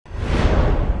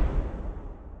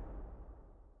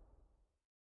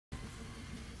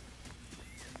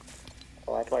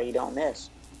That's why you don't miss.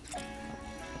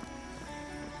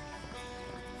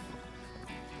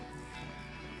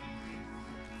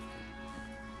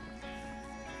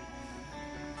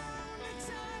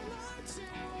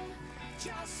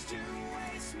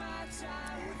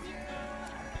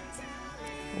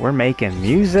 We're making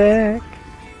music.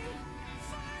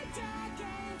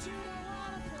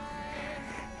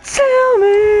 Tell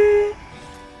me.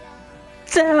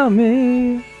 Tell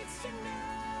me.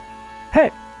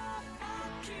 Hey.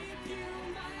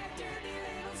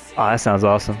 Oh, that sounds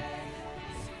awesome.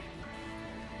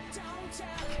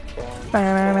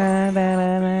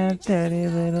 Dirty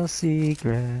little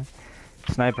secret.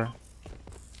 Sniper.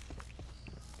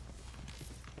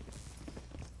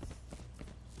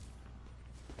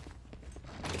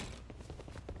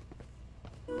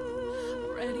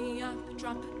 Ready up,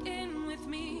 drop in with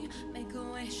me. Make a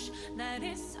wish that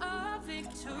it's our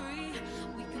victory.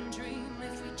 We can dream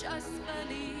if we just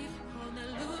believe. All the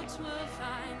loops we'll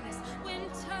find this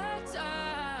winter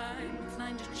time.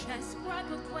 Find a chest,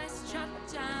 grab a quest, chop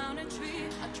down a tree.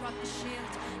 I'll drop a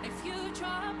shield if you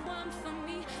drop one for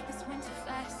me. This winter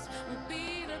fest will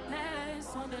be the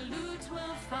best. All the loot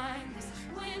we'll find this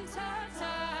winter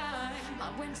time.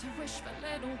 My winter wish for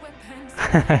little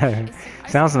weapons.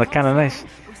 Sounds kind of nice.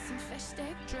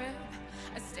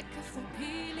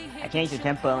 I changed the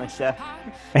tempo and stuff.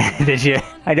 Did you?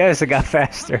 I noticed it got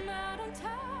faster.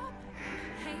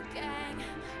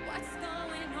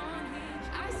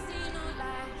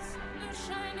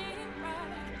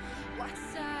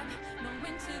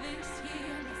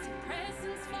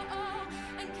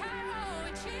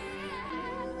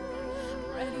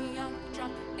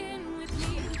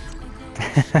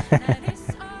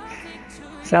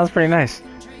 Sounds pretty nice.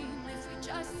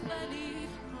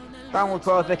 Wrong with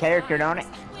both the character, don't it?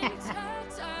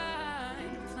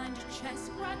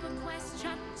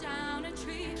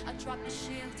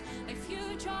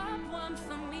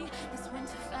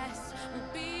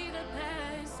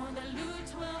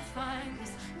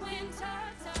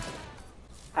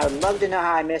 I would love to know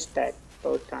how I missed that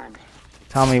both times.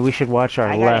 Tommy, we should watch our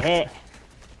I got left. hit.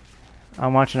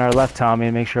 I'm watching our left, Tommy,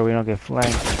 and make sure we don't get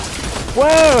flanked. Whoa!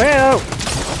 Hello!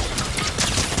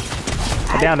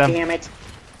 I downed him. Damn it.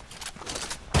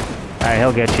 Alright,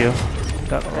 he'll get you.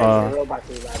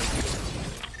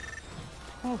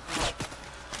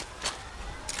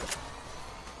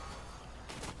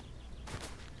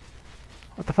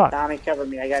 What the fuck? Tommy, cover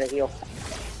me. I gotta heal.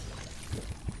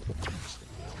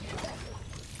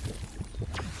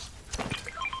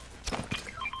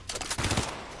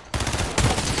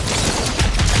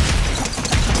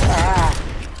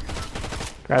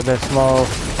 Grab the small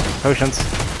potions.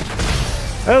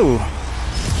 Oh!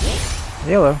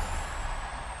 Yellow.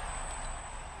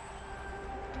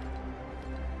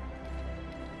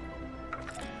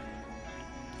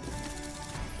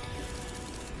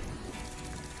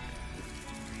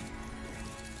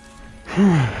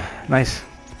 Nice.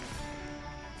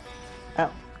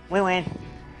 Oh, we win.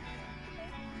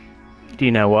 Do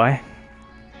you know why?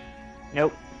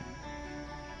 Nope.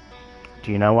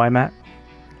 Do you know why, Matt?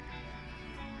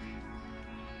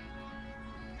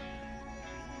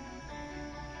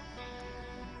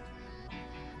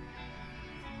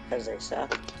 Because they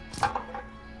suck.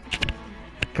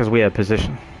 Because we have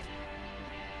position.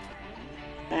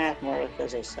 More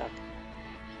because they suck.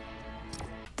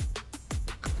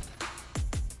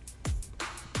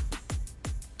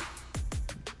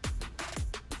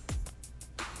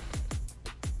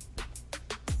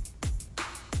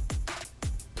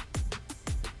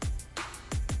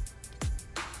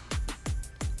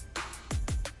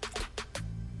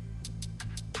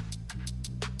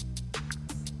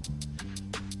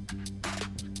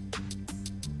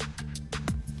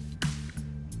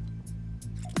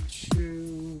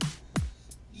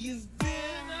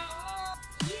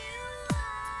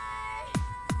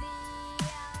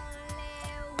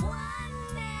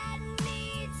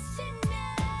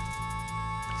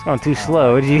 It's going too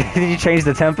slow. Did you change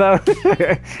the tempo?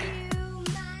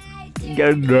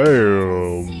 God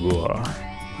damn.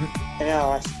 No,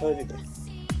 I slowed it down.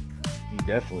 You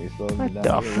definitely slowed me What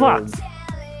down. the fuck?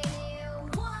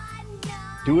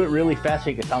 Do it really fast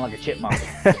so you can sound like a chipmunk.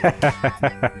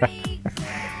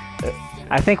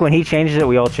 I think when he changes it,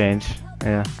 we all change.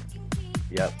 Yeah.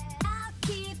 Yep.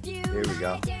 Here we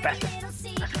go. Faster.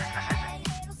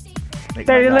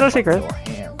 Dirty little secret.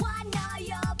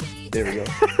 There we go.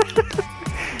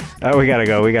 Oh, we gotta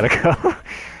go. We gotta go.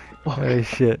 Holy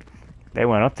shit. They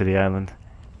went up to the island.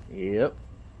 Yep.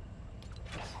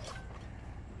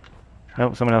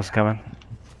 Nope, someone else is coming.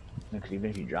 Because even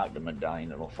if you drop them and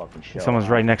dying, it'll fucking show. Someone's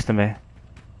right next to me.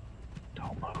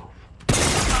 Don't move.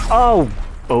 Oh!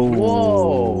 Oh.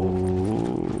 Whoa.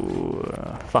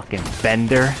 Fucking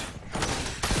bender.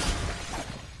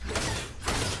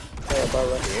 Hey,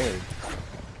 Bubba. Weird.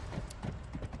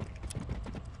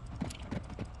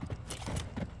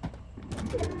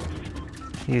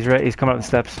 He's right. He's coming up the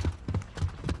steps.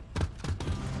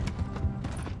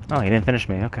 Oh, he didn't finish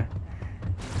me. Okay.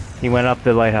 He went up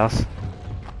the lighthouse.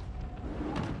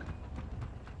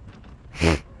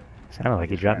 Sounded like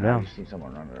he dropped down. You see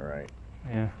someone run to the right.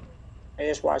 Yeah. I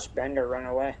just watched Bender run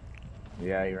away.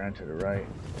 Yeah, he ran to the right.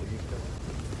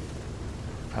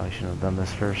 Probably shouldn't have done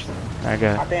this first. I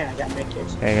got. Hop in, I got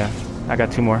medkits. There you go. I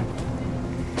got 2 more.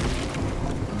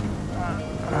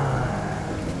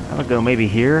 I'm gonna go maybe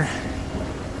here.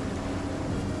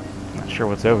 Not sure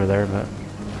what's over there, but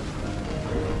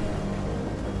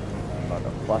I'm about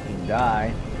to fucking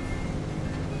die.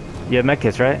 you have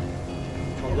medkits, right?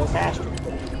 I'll go faster.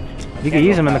 You can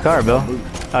use them in the car, Bill.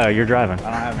 Oh, you're driving.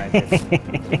 I don't have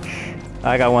any.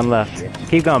 I got 1 left.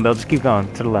 Keep going, Bill. Just keep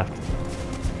going to the left.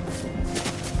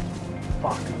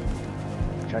 Fuck.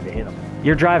 Tried to hit him.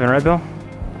 You're driving, right, Bill?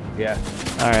 Yeah.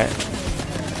 All right.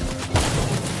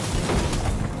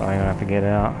 Probably gonna have to get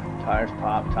out. Tires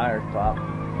pop. Tires pop.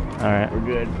 All right. We're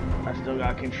good. I still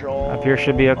got control. Up here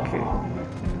should be okay.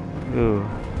 Ooh.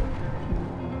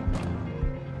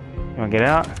 You wanna get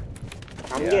out?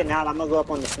 I'm Yeah. getting out. I'm gonna go up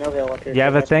on the snow hill up here. You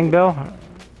have a thing, Bill?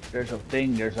 There's a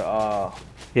thing. There's a.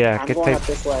 Yeah. I'm Get going take. up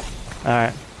this way. All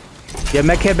right. You have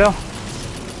medkit, Bill?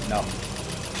 No.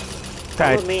 Come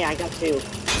Alright. with me. I got 2.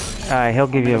 Alright, he'll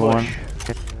give you in the 1. bush.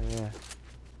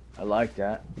 I like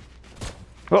that.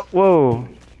 Whoa, whoa!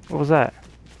 What was that?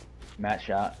 Matt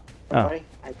shot. Oh, Buddy,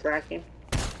 I cracked him.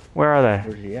 where are they?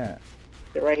 Where's he at?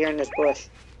 They're right here in this bush.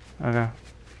 Okay.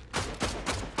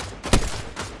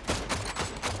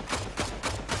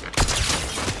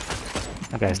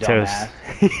 That guy's toast.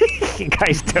 That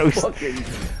guy's toast. Fucking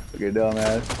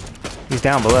dumbass. He's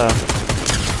down below.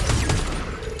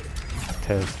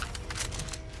 Toast.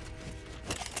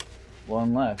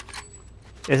 1 left.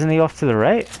 Isn't he off to the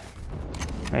right?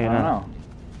 Maybe I don't not. know.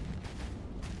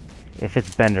 If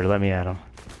it's Bender, let me at him.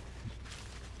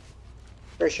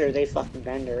 For sure, they fucking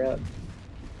Bender up.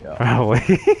 Yeah.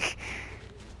 Probably.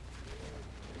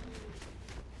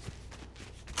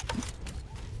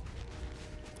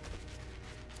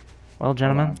 Well,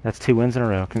 gentlemen, on. that's 2 wins in a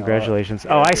row. Congratulations.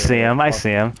 Oh, I see him. I see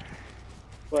him.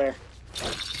 Where?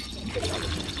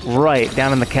 Right,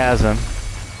 down in the chasm.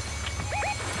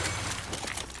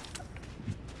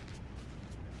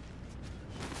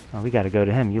 Oh, we gotta go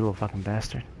to him, you little fucking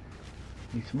bastard.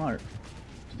 He's smart.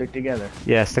 Stick together.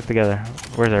 Yeah, stick together.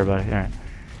 Where's everybody? Alright.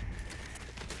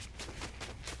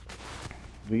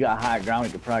 We got high ground.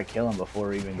 We could probably kill him before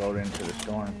we even go into the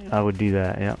storm. I would do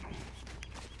that, yep.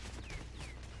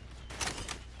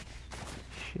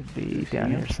 Should be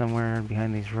down here somewhere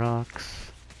behind these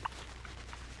rocks.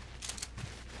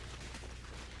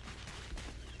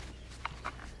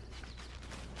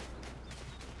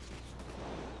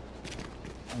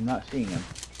 I'm not seeing him.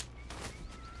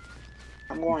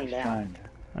 I'm going down.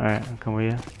 Alright, I'll come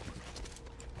with you.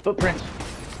 Footprints.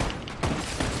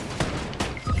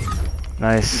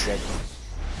 Nice. Dead.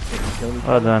 Killed each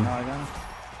Well other. done. Now I got him.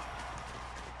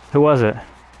 Who was it?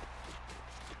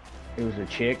 It was a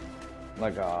chick,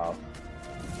 like a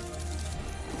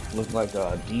looked like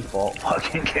a default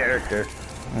fucking character.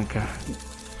 Okay.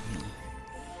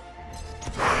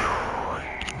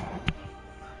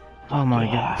 Oh my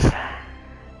goodness.